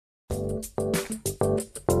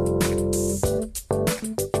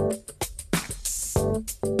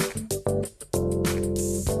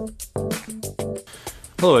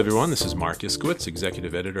Hello, everyone. This is Mark Iskowitz,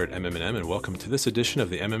 Executive Editor at MM&M, and welcome to this edition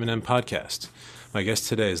of the MM&M Podcast. My guest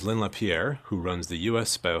today is Lynn LaPierre, who runs the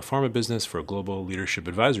U.S. biopharma business for a global leadership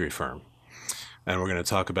advisory firm. And we're going to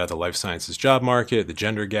talk about the life sciences job market, the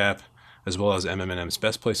gender gap, as well as MM&M's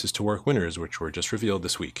Best Places to Work winners, which were just revealed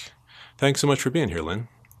this week. Thanks so much for being here, Lynn.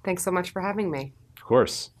 Thanks so much for having me. Of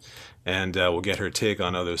course. And we'll get her take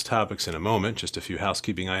on all those topics in a moment. Just a few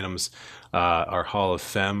housekeeping items. Our Hall of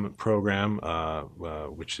Femme program,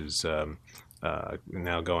 which is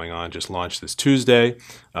now going on, just launched this Tuesday.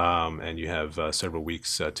 And you have several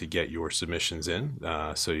weeks to get your submissions in.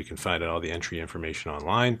 So you can find out all the entry information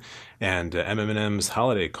online. And MM&M's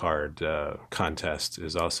holiday card contest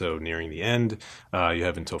is also nearing the end. You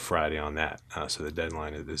have until Friday on that. So the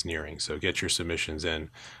deadline is nearing. So get your submissions in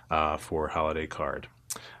for holiday card.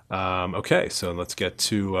 Okay, so let's get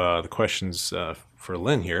to the questions for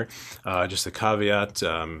Lynn here. Just a caveat,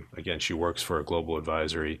 again, she works for a global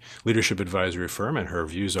leadership advisory firm, and her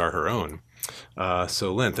views are her own.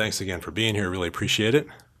 So Lynn, thanks again for being here. Really appreciate it.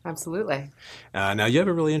 Absolutely. Now, you have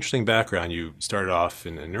a really interesting background. You started off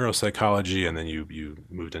in neuropsychology, and then you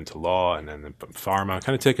moved into law and then pharma.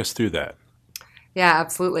 Kind of take us through that. Yeah,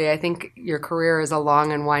 absolutely. I think your career is a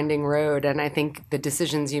long and winding road, and I think the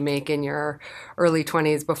decisions you make in your early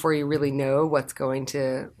 20s before you really know what's going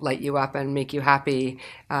to light you up and make you happy,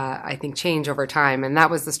 I think change over time. And that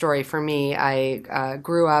was the story for me. I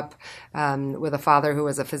grew up with a father who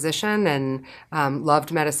was a physician and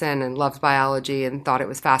loved medicine and loved biology and thought it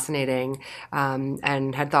was fascinating,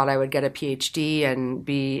 and had thought I would get a PhD and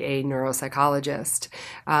be a neuropsychologist.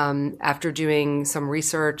 After doing some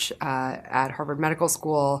research at Harvard Medical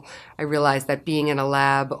School, I realized that being in a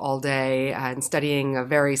lab all day and studying a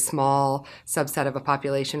very small subset of a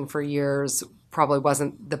population for years probably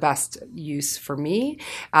wasn't the best use for me,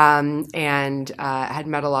 and had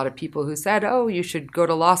met a lot of people who said, "Oh, you should go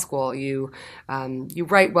to law school. You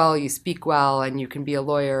write well, you speak well, and you can be a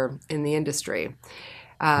lawyer in the industry."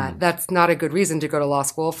 That's not a good reason to go to law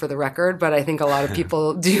school, for the record, but I think a lot of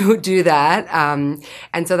people do that.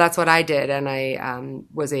 And so that's what I did. And I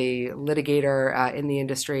was a litigator in the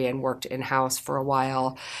industry and worked in-house for a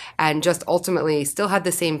while, and just ultimately still had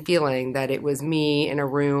the same feeling that it was me in a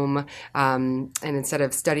room, and instead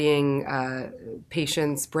of studying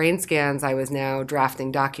patients' brain scans, I was now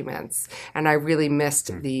drafting documents. And I really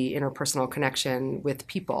missed the interpersonal connection with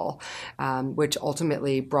people, which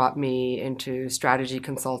ultimately brought me into strategy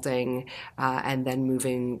consulting, and then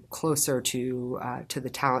moving closer to the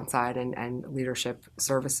talent side and leadership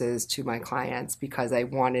services to my clients, because I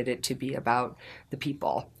wanted it to be about the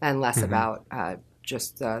people and less about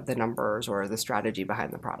just the numbers or the strategy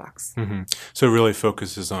behind the products. So it really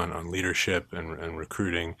focuses on leadership and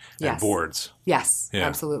recruiting and boards. Yes,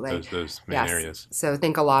 absolutely. Those main areas. So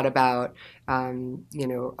think a lot about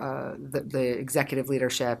the executive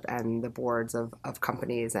leadership and the boards of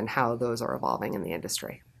companies and how those are evolving in the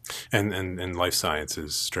industry. And life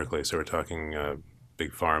sciences strictly. So we're talking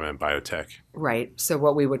big pharma and biotech. Right. So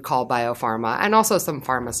what we would call biopharma, and also some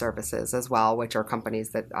pharma services as well, which are companies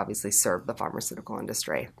that obviously serve the pharmaceutical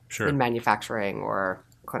industry in manufacturing or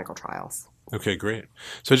clinical trials. Okay, great.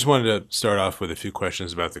 So I just wanted to start off with a few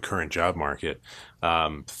questions about the current job market.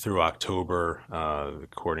 Through October,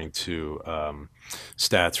 according to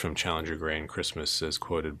stats from Challenger Grain Christmas, as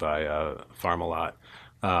quoted by Pharmalot,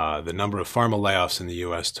 the number of pharma layoffs in the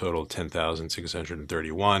U.S. totaled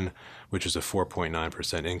 10,631, which is a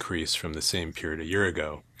 4.9% increase from the same period a year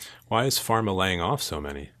ago. Why is pharma laying off so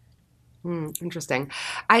many? Interesting.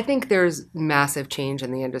 I think there's massive change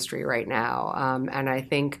in the industry right now, and I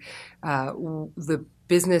think the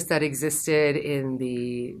business that existed in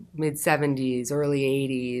the mid-'70s, early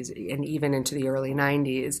 '80s, and even into the early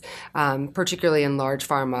 '90s, particularly in large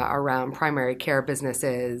pharma around primary care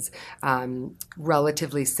businesses,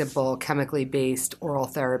 relatively simple chemically based oral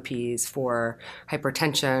therapies for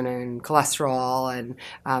hypertension and cholesterol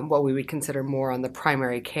and what we would consider more on the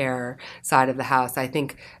primary care side of the house. I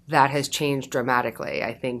think that has changed dramatically.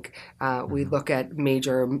 I think we look at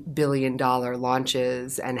major billion-dollar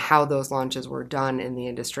launches and how those launches were done in the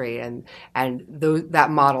industry, and that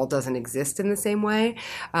model doesn't exist in the same way,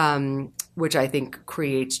 which I think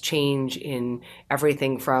creates change in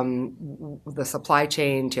everything from the supply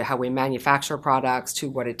chain to how we manufacture products to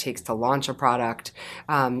what it takes to launch a product,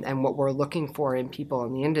 and what we're looking for in people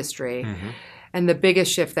in the industry. And the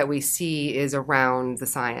biggest shift that we see is around the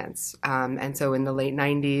science. And so in the late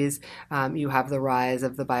 90s, you have the rise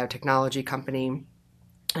of the biotechnology company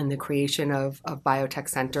and the creation of biotech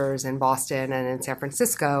centers in Boston and in San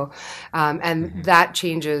Francisco, and that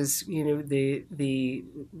changes, the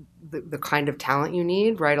the kind of talent you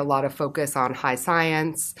need, right? A lot of focus on high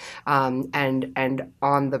science, and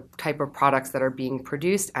on the type of products that are being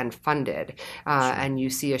produced and funded. Sure. And you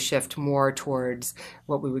see a shift more towards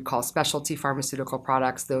what we would call specialty pharmaceutical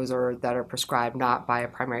products. Those are that are prescribed not by a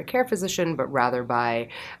primary care physician, but rather by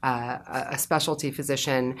a specialty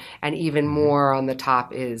physician. And even Hmm. more on the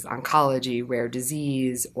top is oncology, rare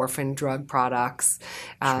disease, orphan drug products,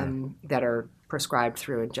 Sure. that are prescribed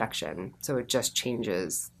through injection. So it just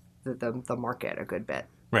changes the market a good bit.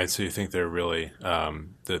 Right. So you think they're really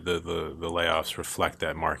the layoffs reflect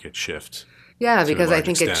that market shift Yeah, to a because I large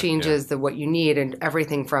think it extent. Yeah. changes what you need and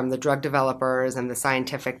everything from the drug developers and the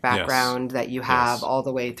scientific Yes. background that you have Yes. all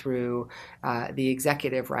the way through the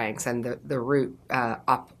executive ranks, and the route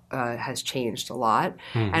up has changed a lot.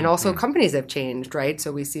 And also Hmm. companies have changed, right?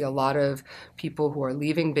 So we see a lot of people who are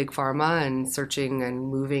leaving big pharma and searching and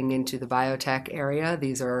moving into the biotech area.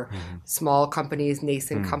 These are Hmm. small companies,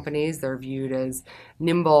 nascent Hmm. companies. They're viewed as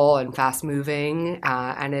nimble and fast moving,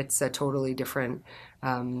 and it's a totally different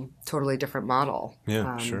model.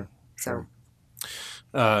 Yeah. Sure. So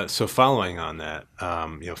Sure. So following on that,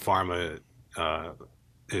 pharma uh,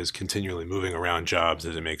 is continually moving around jobs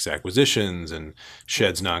as it makes acquisitions and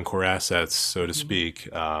sheds non-core assets, so to mhm, speak,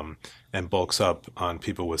 and bulks up on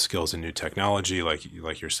people with skills in new technology,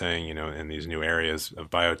 like you're saying, in these new areas of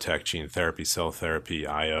biotech, gene therapy, cell therapy,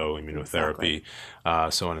 IO, exactly.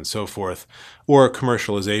 immunotherapy, so on and so forth, or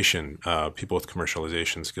commercialization, people with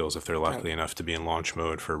commercialization skills if they're Right. lucky enough to be in launch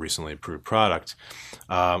mode for a recently approved product.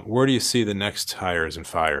 Where do you see the next hires and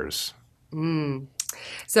fires? Mm.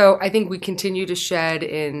 So I think we continue to shed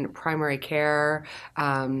in primary care.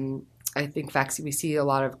 I think we see a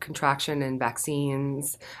lot of contraction in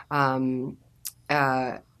vaccines. Um,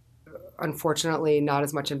 uh, Unfortunately, not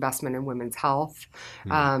as much investment in women's health.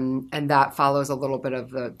 Hmm. And that follows a little bit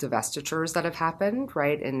of the divestitures that have happened,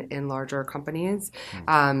 right, in larger companies. Hmm.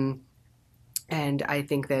 Um, and I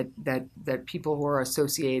think that people who are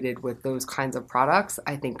associated with those kinds of products,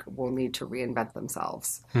 I think, will need to reinvent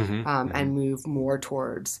themselves, Hmm. Hmm. and move more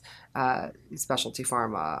towards specialty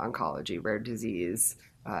pharma, oncology, rare disease,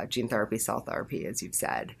 gene therapy, cell therapy, as you've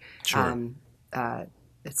said. Sure. Um, uh,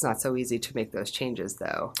 it's not so easy to make those changes,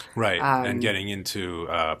 though. Right. And Um, getting into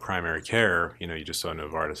primary care, you just saw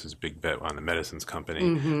Novartis's big bet on the medicines company.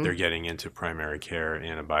 hmm They're getting into primary care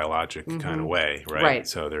in a biologic kind of hmm way, right? Right,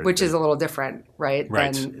 So which is a little different, right,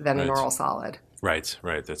 right, than an right, oral solid.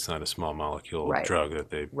 right. That's not a small molecule Right, drug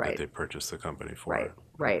that they right, purchased the company right, for.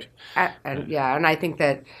 right. Right. And yeah, and I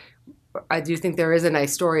do think there is a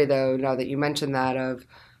nice story, though, now that you mentioned that,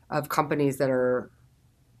 of companies that are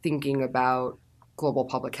thinking about global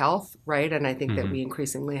public health, right? And I think that Mm-hmm. we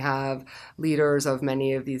increasingly have leaders of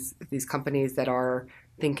many of these companies that are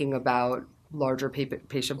thinking about larger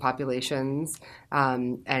patient populations,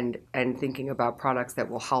 and thinking about products that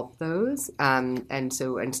will help those, and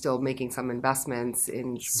still making some investments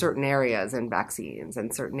in Sure. certain areas in vaccines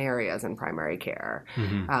and certain areas in primary care.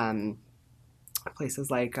 Mm-hmm. Um, Places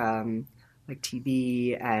like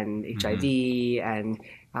TB and Mm-hmm. HIV,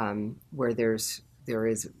 and where there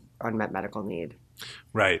is unmet medical need.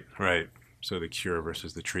 Right, right. So the cure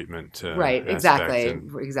versus the treatment Right, aspect, exactly,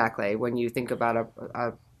 and exactly. When you think about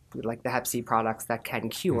a like the Hep C products that can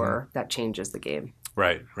mhm. cure, that changes the game.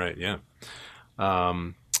 Right, right, yeah.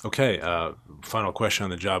 Um, okay, final question on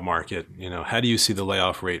the job market. How do you see the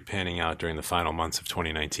layoff rate panning out during the final months of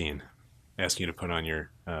 2019? Asking you to put on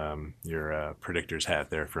your predictor's hat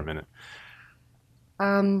there for a minute.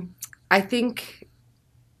 Um, I think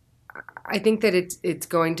I think that it's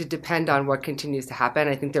going to depend on what continues to happen.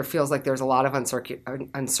 I think there feels like there's a lot of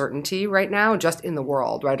uncertainty right now, just in the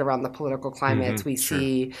world, right around the political Hmm. climates. We Sure.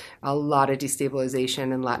 see a lot of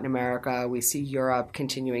destabilization in Latin America. We see Europe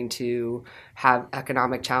continuing to have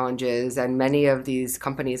economic challenges, and many of these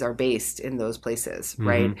companies are based in those places, Hmm.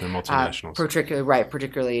 right? They're multinationals.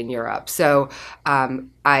 Particularly in Europe. So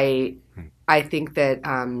um, I Hmm. I think that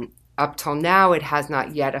up till now, it has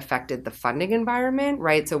not yet affected the funding environment,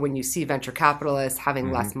 right? So when you see venture capitalists having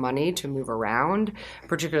Hmm. less money to move around,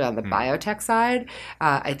 particularly on the Hmm. biotech side,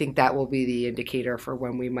 I think that will be the indicator for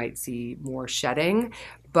when we might see more shedding.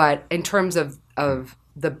 But in terms Hmm. of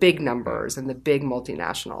the big Hmm. numbers and the big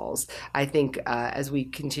multinationals, I think as we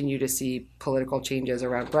continue to see political changes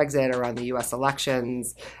around Brexit, around the US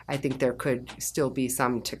elections, I think there could still be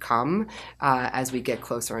some to come as we get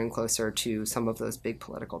closer and closer to some of those big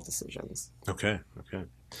political decisions. Okay. Okay.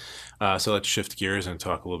 So let's shift gears and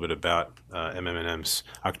talk a little bit about MM&M's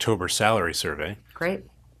October salary survey. Great.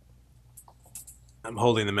 I'm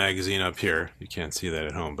holding the magazine up here. You can't see that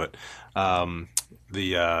at home, but um,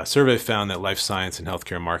 the survey found that life science and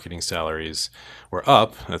healthcare marketing salaries were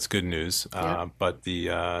up. That's good news. Yep. But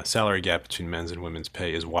the salary gap between men's and women's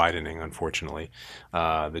pay is widening, unfortunately.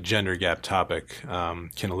 The gender gap topic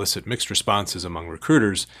can elicit mixed responses among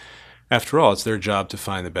recruiters. After all, it's their job to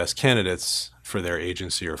find the best candidates for their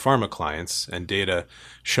agency or pharma clients, and data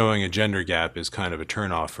showing a gender gap is kind of a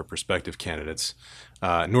turnoff for prospective candidates.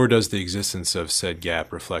 Nor does the existence of said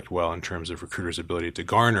gap reflect well in terms of recruiters' ability to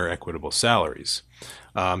garner equitable salaries.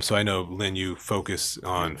 So I know, Lynn, you focus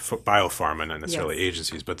on biopharma, not necessarily Yes.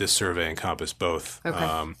 agencies, but this survey encompassed both.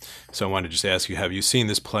 Okay. So I wanted to just ask you, have you seen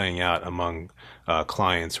this playing out among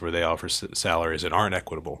clients where they offer salaries that aren't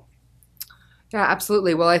equitable? Yeah,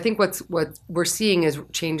 absolutely. Well, I think what we're seeing is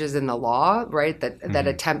changes in the law, right? That Mm-hmm.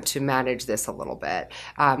 attempt to manage this a little bit,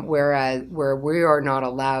 whereas where we are not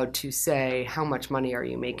allowed to say how much money are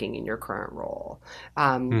you making in your current role,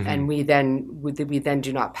 Mm-hmm. and we then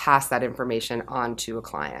do not pass that information on to a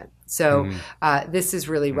client. So Mm-hmm. this is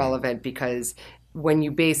really relevant because when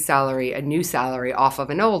you base a new salary off of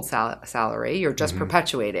an old salary, you're just Mm-hmm.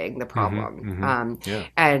 perpetuating the Mm-hmm. problem. Mm-hmm. Yeah.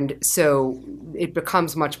 And so it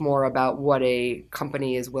becomes much more about what a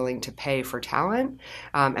company is willing to pay for talent,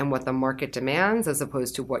 and what the market demands as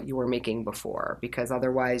opposed to what you were making before. Because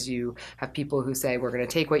otherwise, you have people who say, we're going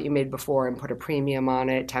to take what you made before and put a premium on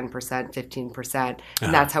it, 10%, 15%, and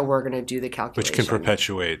Uh-huh. that's how we're going to do the Which can calculation.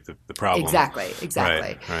 perpetuate the problem. Exactly, Right,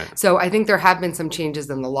 exactly. right. So I think there have been some changes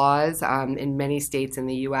in the laws in many states in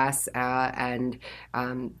the U.S. And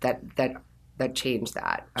that changed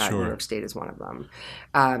that. New Sure. York State is one of them.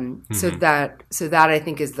 Mm-hmm. So that I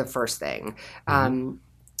think is the first thing. Mm-hmm.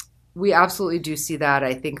 We absolutely do see that.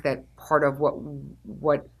 I think that part of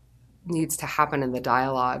what needs to happen in the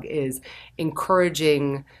dialogue is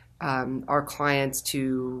encouraging our clients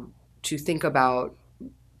to think about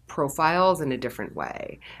profiles in a different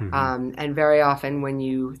way. Mm-hmm. And very often, when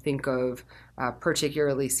you think of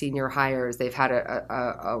particularly senior hires, they've had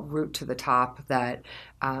a route to the top that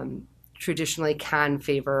traditionally can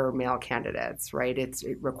favor male candidates, right? It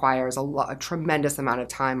requires a tremendous amount of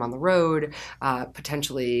time on the road,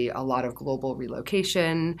 potentially a lot of global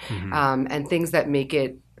relocation, Mm-hmm. and things that make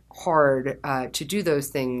it hard to do those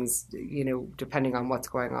things, depending on what's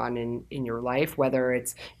going on in your life, whether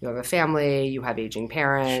it's you have a family, you have aging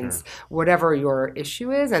parents, Sure. whatever your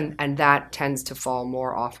issue is, and that tends to fall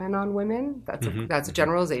more often on women. Mm-hmm. That's a Mm-hmm.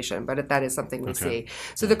 generalization, but that is something we Okay. see.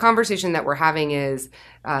 So Yeah. the conversation that we're having is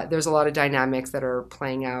there's a lot of dynamics that are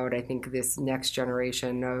playing out. I think this next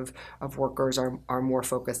generation of workers are more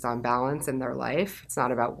focused on balance in their life. It's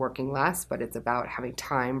not about working less, but it's about having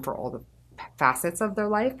time for all the facets of their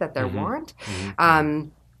life that they Mm-hmm. want. Mm-hmm. Mm-hmm.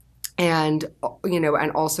 Um, and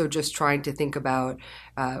and also just trying to think about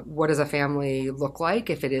what does a family look like.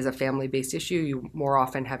 If it is a family-based issue, you more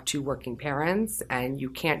often have two working parents, and you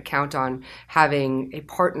can't count on having a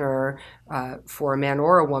partner for a man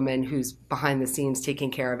or a woman who's behind the scenes taking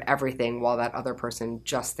care of everything while that other person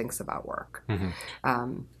just thinks about work. Mm-hmm.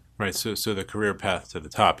 Um, Right. So the career path to the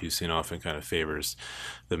top you've seen often kind of favors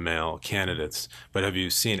the male candidates. But have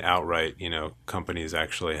you seen outright, companies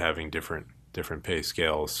actually having different pay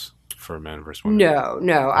scales for men versus women?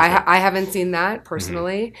 No, Okay. I haven't seen that Mm-hmm.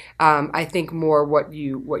 personally. I think more what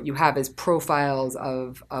you have is profiles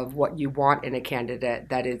of what you want in a candidate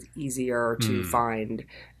that is easier to Mm. find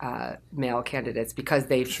male candidates because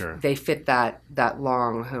Sure. they fit that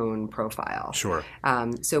long hone profile. Sure.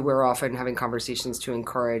 So we're often having conversations to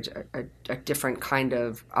encourage a different kind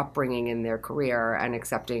of upbringing in their career and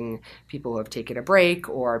accepting people who have taken a break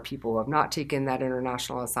or people who have not taken that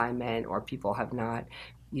international assignment or people have not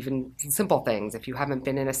even simple things. If you haven't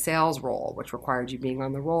been in a sales role, which required you being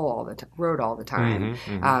on the road all the time,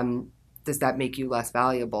 Mm-hmm. Mm-hmm. does that make you less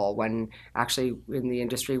valuable when actually in the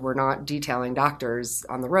industry we're not detailing doctors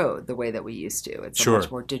on the road the way that we used to? It's a much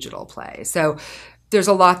Sure. more digital play. So there's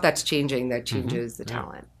a lot that's changing that Mm-hmm. changes the Yeah.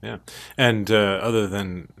 talent. Yeah. And other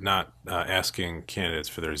than not asking candidates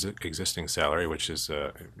for their existing salary, which is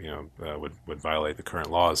would violate the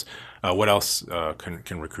current laws, what else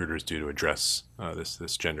can recruiters do to address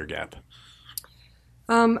this gender gap?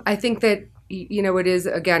 I think that it is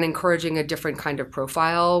again encouraging a different kind of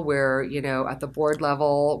profile where at the board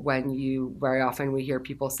level when you very often we hear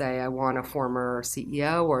people say I want a former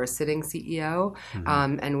CEO or a sitting CEO,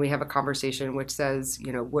 Mm-hmm. and we have a conversation which says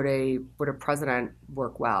would a president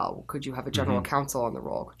work well? Could you have a general Mm-hmm. counsel on the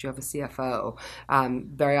role? Could you have a CFO?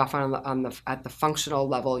 Very often at the functional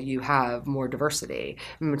level you have more diversity.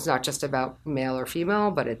 It's not just about male or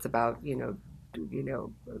female, but it's about you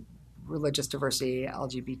know religious diversity,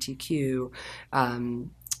 LGBTQ,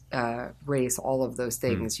 race, all of those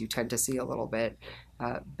things, you tend to see a little bit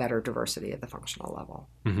better diversity at the functional level.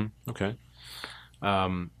 Okay.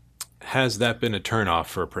 Has that been a turnoff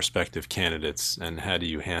for prospective candidates, and how do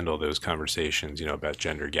you handle those conversations, about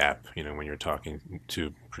gender gap, when you're talking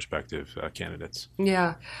to prospective candidates?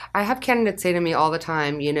 Yeah, I have candidates say to me all the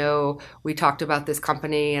time, we talked about this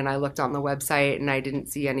company and I looked on the website and I didn't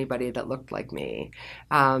see anybody that looked like me.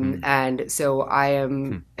 And so I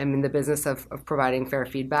am in the business of providing fair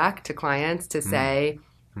feedback to clients to say,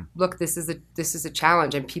 look, this is a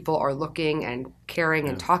challenge, and people are looking and caring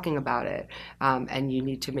and talking about it, and you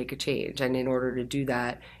need to make a change. And in order to do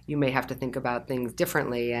that, you may have to think about things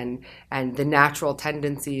differently. And the natural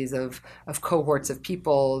tendencies of cohorts of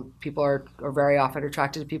people are very often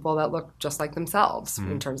attracted to people that look just like themselves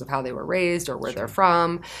in terms of how they were raised or where they're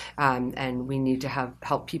from. And we need to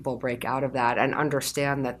help people break out of that and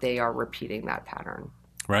understand that they are repeating that pattern.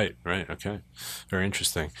 Right. Okay. Very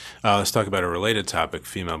interesting. Let's talk about a related topic,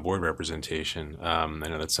 female board representation. I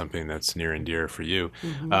know that's something that's near and dear for you.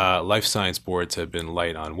 Life science boards have been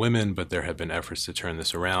light on women, but there have been efforts to turn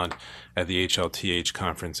this around. At the HLTH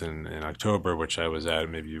conference in October, which I was at,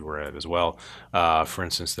 maybe you were at as well, for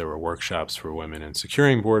instance, there were workshops for women in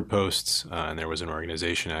securing board posts, and there was an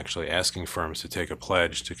organization actually asking firms to take a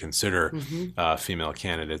pledge to consider female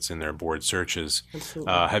candidates in their board searches.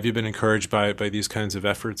 Have you been encouraged by these kinds of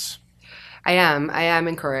efforts? I am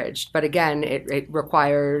encouraged, but again, it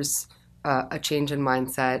requires a change in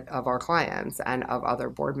mindset of our clients and of other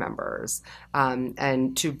board members,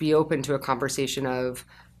 and to be open to a conversation of,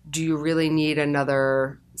 do you really need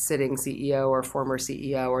another sitting CEO or former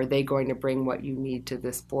CEO? Are they going to bring what you need to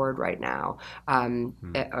this board right now?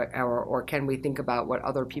 Or can we think about what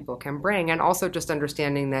other people can bring? And also just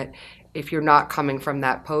understanding that if you're not coming from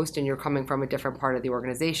that post and you're coming from a different part of the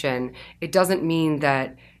organization, it doesn't mean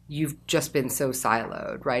that you've just been so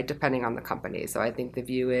siloed, right? Depending on the company. So I think the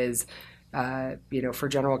view is, for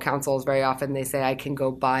general counsels, very often they say, I can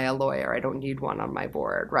go buy a lawyer. I don't need one on my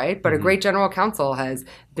board, right? But a great general counsel has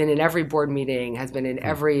been in every board meeting, has been in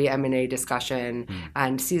every M&A discussion,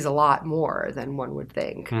 and sees a lot more than one would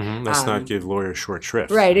think. Let's not give lawyers short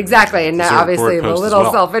shrift. Right, exactly. And obviously I'm a little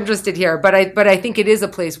well. self-interested here, but I think it is a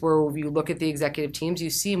place where if you look at the executive teams, you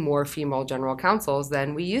see more female general counsels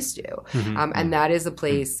than we used to. And that is a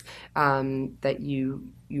place that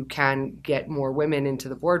you can get more women into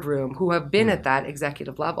the boardroom who have been at that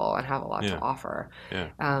executive level and have a lot to offer.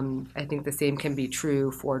 I think the same can be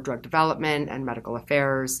true for drug development and medical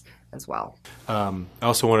affairs as well. I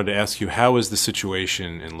also wanted to ask you, how is the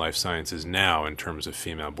situation in life sciences now in terms of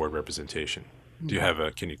female board representation? Do you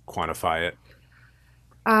can you quantify it?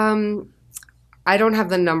 I don't have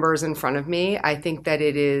the numbers in front of me. I think that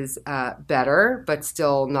it is better, but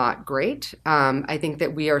still not great. I think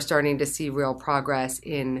that we are starting to see real progress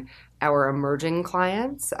in our emerging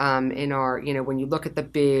clients. In our, when you look at the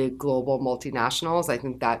big global multinationals, I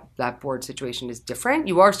think that board situation is different.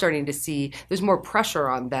 You are starting to see there's more pressure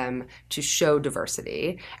on them to show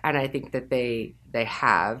diversity, and I think that they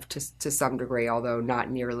have to some degree, although not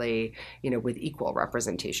nearly, with equal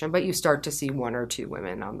representation. But you start to see one or two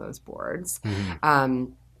women on those boards.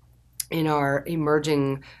 In our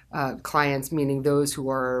emerging clients, meaning those who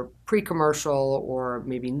are pre-commercial or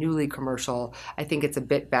maybe newly commercial, I think it's a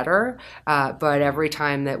bit better. But every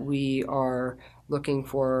time that we are looking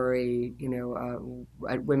for female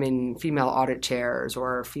audit chairs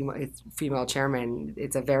or female chairman,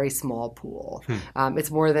 it's a very small pool.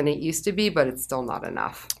 It's more than it used to be, but it's still not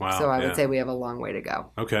enough. Wow, so I would say we have a long way to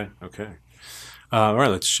go. Okay. All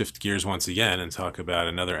right, let's shift gears once again and talk about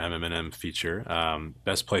another MM&M feature,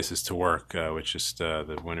 Best Places to Work, which is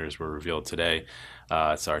the winners were revealed today.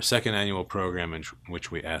 It's our second annual program in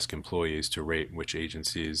which we ask employees to rate which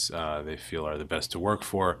agencies they feel are the best to work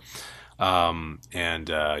for. And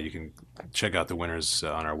you can check out the winners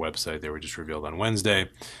on our website. They were just revealed on Wednesday.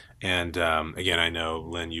 And again, I know,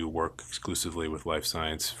 Lynn, you work exclusively with life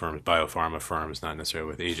science firms, biopharma firms, not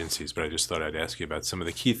necessarily with agencies, but I just thought I'd ask you about some of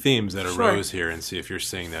the key themes that arose here and see if you're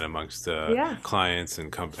seeing that amongst clients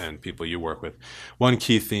and people you work with. One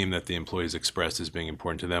key theme that the employees expressed as being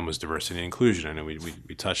important to them was diversity and inclusion, and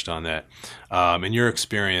we touched on that. In your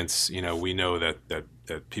experience, we know that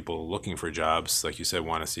people looking for jobs, like you said,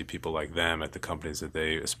 want to see people like them at the companies that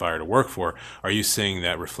they aspire to work for. Are you seeing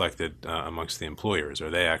that reflected amongst the employers? Are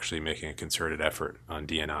they actually making a concerted effort on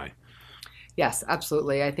D&I? Yes,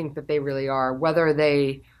 absolutely. I think that they really are. Whether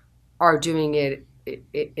they are doing it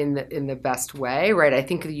in the best way, right? I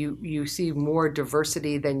think you see more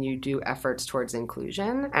diversity than you do efforts towards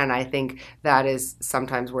inclusion, and I think that is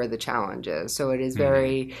sometimes where the challenge is. So it is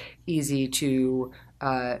very easy to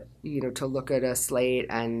to look at a slate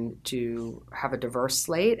and to have a diverse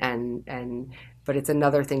slate, but it's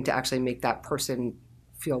another thing to actually make that person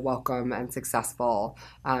feel welcome and successful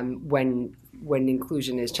when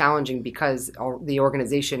inclusion is challenging because the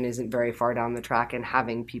organization isn't very far down the track in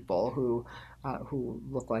having people who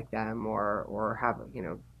look like them or have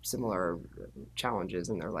similar challenges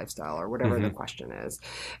in their lifestyle or whatever the question is.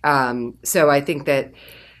 So I think that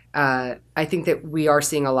we are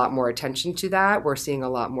seeing a lot more attention to that. We're seeing a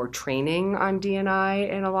lot more training on D&I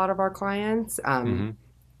in a lot of our clients. And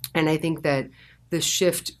I think that the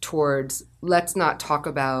shift towards let's not talk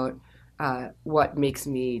about what makes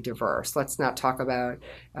me diverse. Let's not talk about,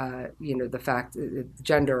 the fact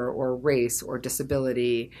gender or race or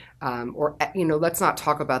disability, or let's not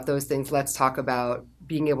talk about those things. Let's talk about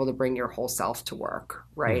being able to bring your whole self to work,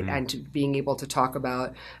 right? And to being able to talk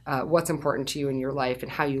about what's important to you in your life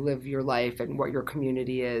and how you live your life and what your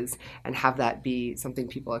community is, and have that be something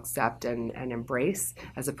people accept and embrace,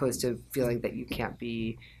 as opposed to feeling that you can't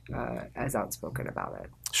be as outspoken about it.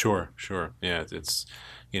 Sure. Yeah, it's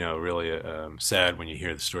really sad when you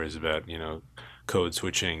hear the stories about code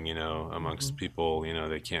switching amongst people.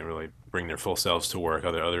 They can't really bring their full selves to work.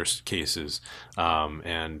 Other cases,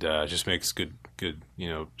 and just makes good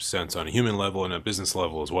sense on a human level and a business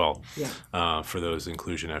level as well. Yeah. For those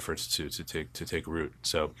inclusion efforts to take root.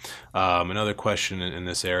 So another question in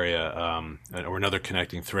this area, or another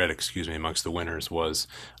connecting thread, amongst the winners was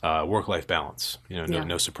work-life balance.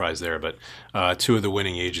 No surprise there, but two of the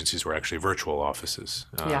winning agencies were actually virtual offices,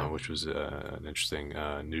 which was an interesting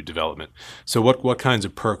new development. So what kinds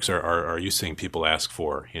of perks are you seeing people ask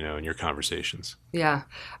for, in your conversations? Yeah,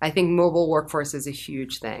 I think mobile workforce is a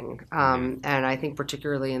huge thing. And I think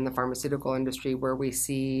particularly in the pharmaceutical industry, where we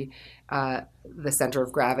see the center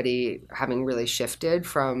of gravity having really shifted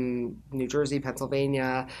from New Jersey,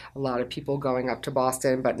 Pennsylvania, a lot of people going up to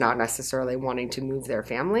Boston, but not necessarily wanting to move their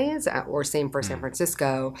families, or same for San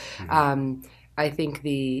Francisco. I think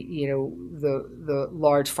the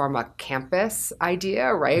large pharma campus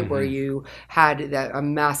idea, right, where you had a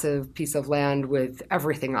massive piece of land with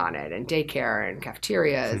everything on it, and daycare and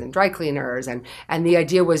cafeterias and dry cleaners, and the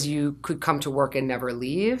idea was you could come to work and never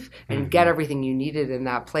leave and get everything you needed in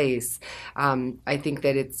that place. I think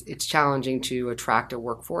that it's challenging to attract a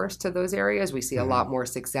workforce to those areas. We see a lot more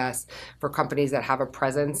success for companies that have a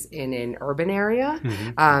presence in an urban area.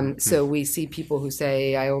 So we see people who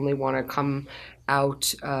say, I only want to come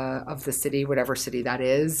out of the city, whatever city that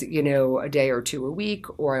is, a day or two a week,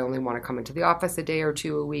 or I only want to come into the office a day or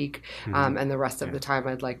two a week, and the rest of the time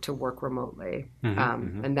I'd like to work remotely.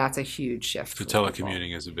 And that's a huge shift. So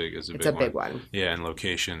telecommuting is a big one. Yeah, and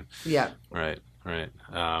location. Yeah. Right.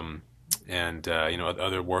 And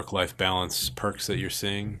other work-life balance perks that you're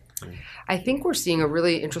seeing? I think we're seeing a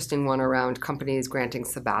really interesting one around companies granting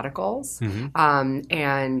sabbaticals.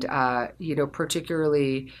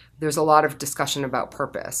 Particularly there's a lot of discussion about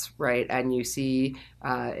purpose, right? And you see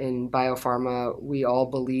in biopharma, we all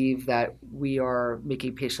believe that we are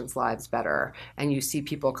making patients' lives better. And you see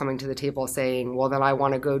people coming to the table saying, well, then I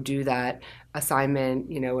want to go do that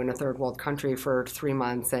assignment, in a third world country for 3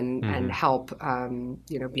 months and help,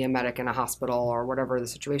 be a medic in a hospital or whatever the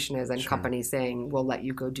situation is. And companies saying, we'll let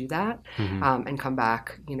you go do that and come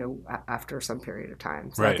back, after some period of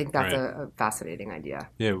time. So I think that's a fascinating idea.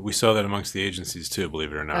 Yeah, we saw that amongst the agencies too,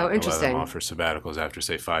 believe it or not. Oh, interesting. A lot of them offer sabbaticals after,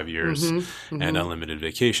 say, 5 years and unlimited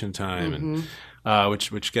vacation time. And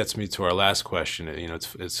which gets me to our last question.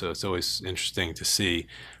 It's always interesting to see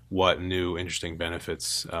what new interesting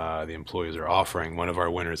benefits the employees are offering. One of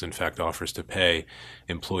our winners, in fact, offers to pay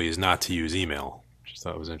employees not to use email, which I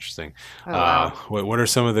thought was interesting. Oh, wow. What are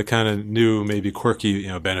some of the kind of new, maybe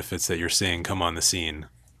quirky, benefits that you're seeing come on the scene?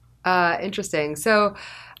 Interesting. So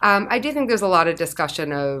I do think there's a lot of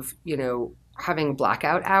discussion of, having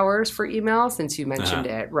blackout hours for email, since you mentioned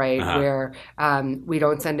it, right? Where we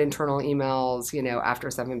don't send internal emails,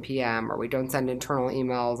 after 7 p.m. or we don't send internal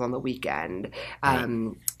emails on the weekend.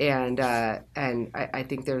 And I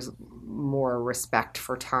think there's more respect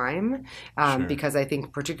for time because I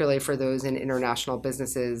think particularly for those in international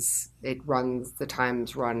businesses, the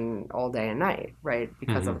times run all day and night, right?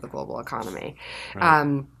 Because of the global economy.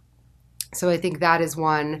 Right. So I think that is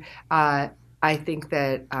one. I think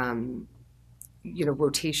that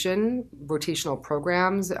rotational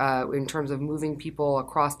programs in terms of moving people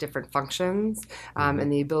across different functions, Hmm.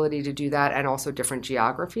 and the ability to do that, and also different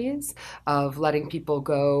geographies of letting people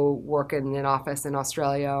go work in an office in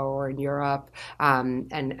Australia or in Europe,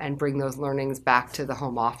 and bring those learnings back to the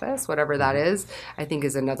home office, whatever that Hmm. is. I think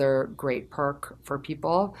is another great perk for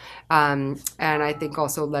people, and I think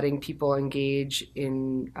also letting people engage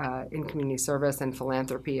in community service and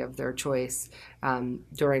philanthropy of their choice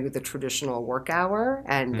during the traditional work hour,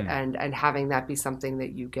 and having that be something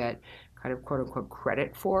that you get kind of quote unquote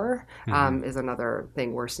credit for, Hmm. is another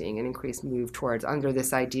thing we're seeing an increased move towards, under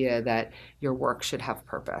this idea that your work should have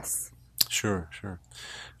purpose. Sure, sure.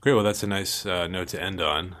 Great. Well, that's a nice note to end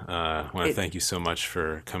on. I want to It thank you so much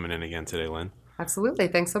for coming in again today, Lynn. Absolutely.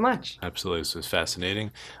 Thanks so much. Absolutely. This was fascinating.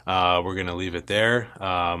 We're going to leave it there.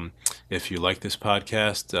 If you like this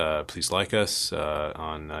podcast, please like us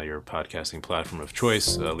on your podcasting platform of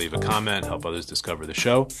choice. Leave a comment, help others discover the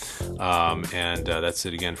show. And that's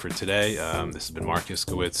it again for today. This has been Mark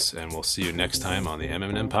Iskowitz, and we'll see you next time on the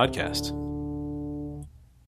M&M podcast.